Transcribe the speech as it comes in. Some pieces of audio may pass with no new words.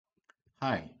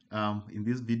Hi, in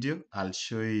this video, I'll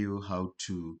show you how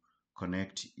to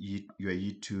connect your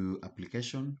E2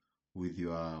 application with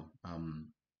your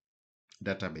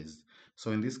database. So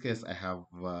in this case, I have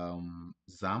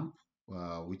XAMPP,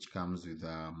 which comes with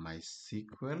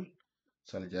MySQL.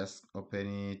 So I'll just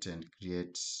open it and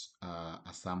create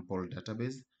a sample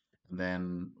database, and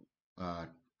then uh,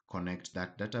 connect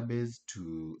that database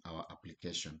to our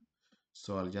application.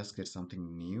 So I'll just get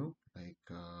something new like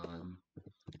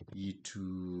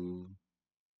E2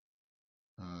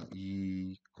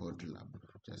 code lab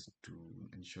just to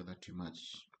ensure that you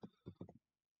match,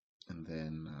 and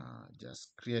then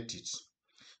just create it.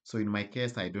 So in my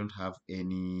case, I don't have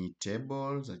any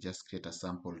tables. I just create a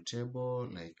sample table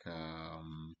like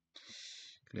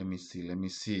let me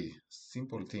see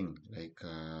simple thing like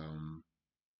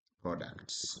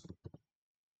products.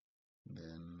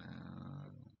 Then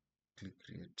click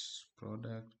create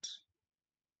product,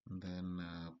 and then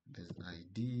there's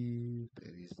ID,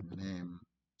 there is name,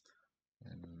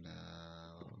 and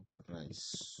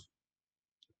price.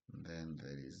 Then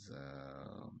there is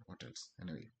what else?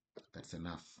 Anyway, that's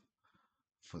enough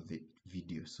for the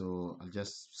video. So I'll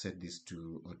just set this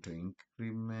to auto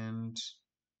increment.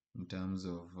 In terms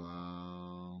of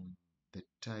the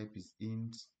type is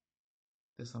int.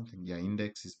 There's something, yeah,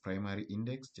 index is primary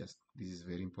index. Just this is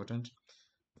very important.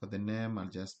 For the name, I'll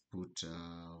just put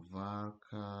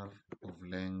varchar of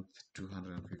length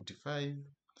 255.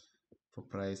 For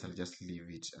price, I'll just leave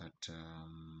it at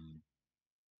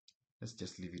let's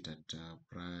just leave it at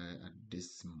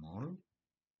decimal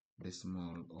of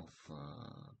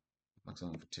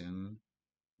maximum of 10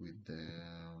 with the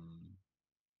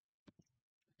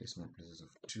decimal places of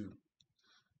 2.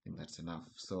 I think that's enough.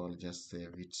 So I'll just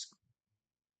save it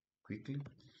quickly.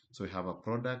 So we have a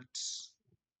product,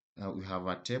 we have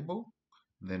a table,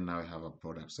 then now we have a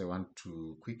product. So I want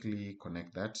to quickly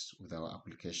connect that with our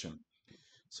application.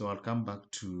 So I'll come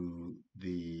back to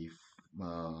the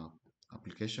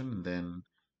application, and then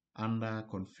under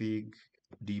config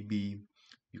db,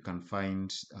 you can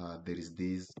find there is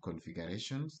these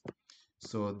configurations.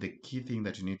 So the key thing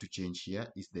that you need to change here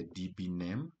is the db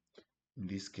name. In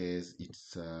this case,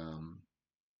 it's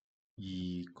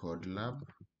eCodeLab.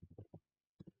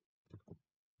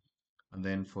 And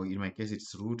then in my case,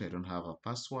 it's root. I don't have a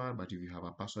password, but if you have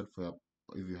a password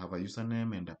if you have a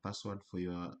username and a password for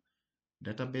your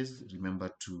database, remember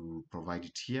to provide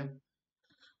it here,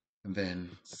 and then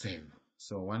save.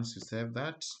 So once you save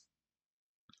that,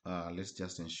 let's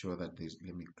just ensure that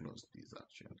let me close this.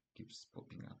 Actually, it keeps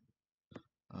popping up.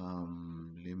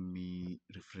 Let me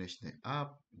refresh the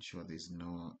app, ensure there's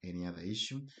no any other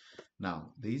issue.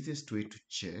 Now, the easiest way to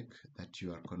check that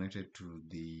you are connected to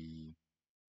the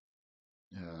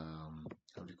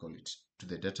how do you call it, to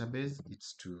the database,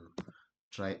 it's to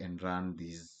try and run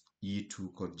this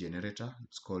E2 code generator.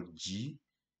 It's called G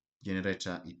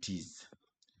generator it is.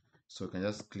 So you can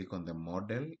just click on the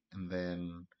model, and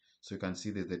then so you can see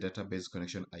there's the database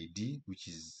connection ID, which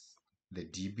is the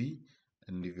DB.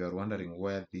 And if you are wondering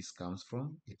where this comes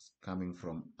from, it's coming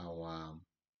from our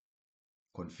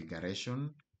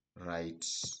configuration right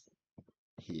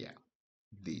here.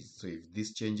 This. So if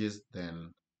this changes,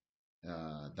 then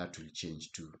that will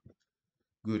change too.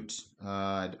 Good.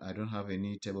 I don't have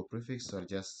any table prefix, so I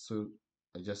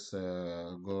just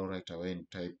go right away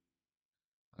and type.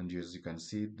 And as you can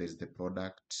see, there's the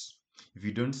product. If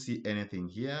you don't see anything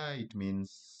here, it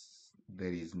means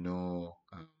there is no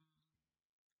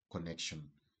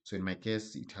connection. So in my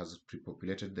case, it has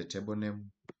pre-populated the table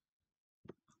name.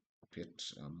 Create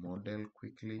a model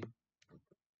quickly.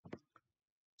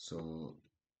 So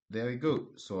there we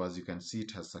go. So as you can see,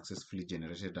 it has successfully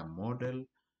generated a model,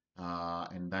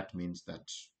 and that means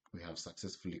that we have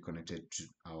successfully connected to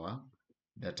our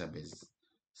database.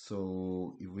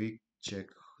 So if we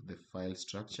check the file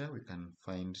structure, we can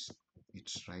find it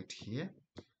right here.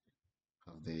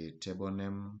 Have the table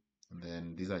name, and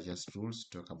then these are just rules,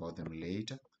 talk about them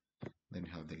later. Then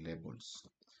have the labels.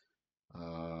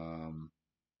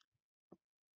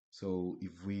 So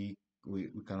if we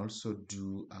can also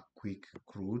do a quick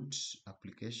CRUD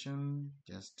application.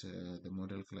 Just the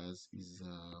model class is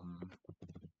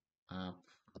app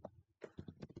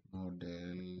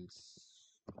models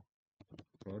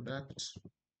product.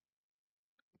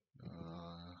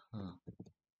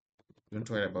 Don't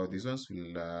worry about these ones.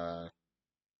 We are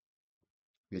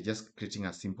just creating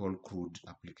a simple CRUD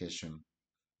application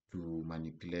to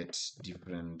manipulate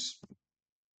different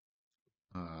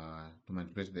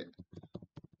the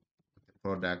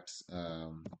products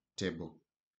table,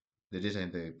 the data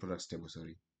in the products table,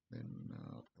 sorry. Then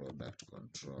product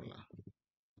controller.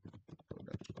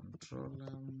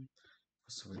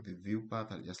 So with the view path,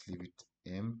 I'll just leave it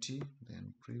empty,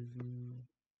 then preview,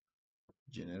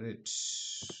 generate.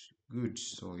 Good,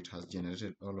 so it has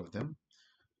generated all of them.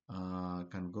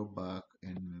 Can go back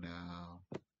and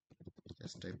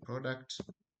just type product.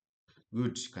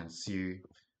 Good, you can see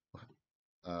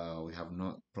we have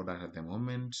no product at the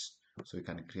moment, so we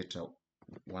can create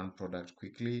one product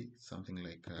quickly, something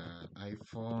like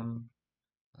iPhone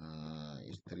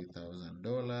is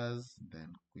 $3,000,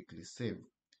 then quickly save.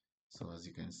 So as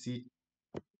you can see,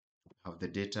 have the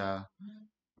data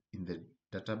in the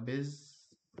database,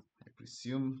 I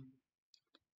presume.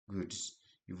 Good.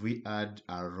 If we add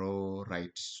a row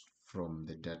right from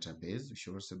the database, we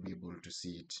should also be able to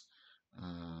see it.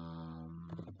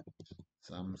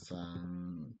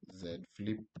 Samsung Z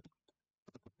Flip,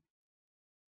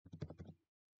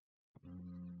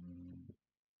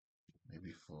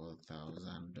 maybe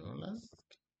 $4,000,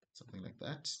 something like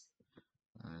that.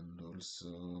 And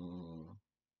also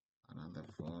another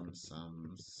phone,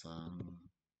 Samsung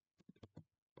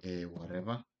A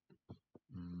whatever.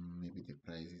 Maybe the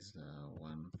price is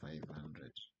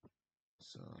 1,500.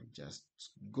 So I'll just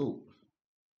go.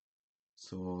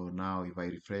 So now if I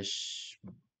refresh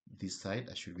this side,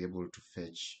 I should be able to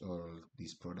fetch all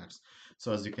these products.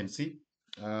 So as you can see,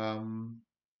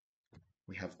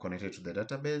 we have connected to the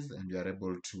database and we are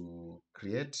able to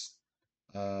create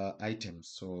items.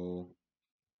 So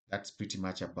that's pretty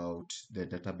much about the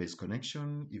database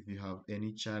connection. If you have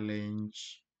any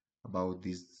challenge about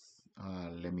this,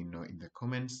 let me know in the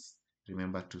comments.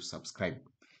 Remember to subscribe.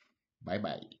 Bye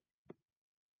bye.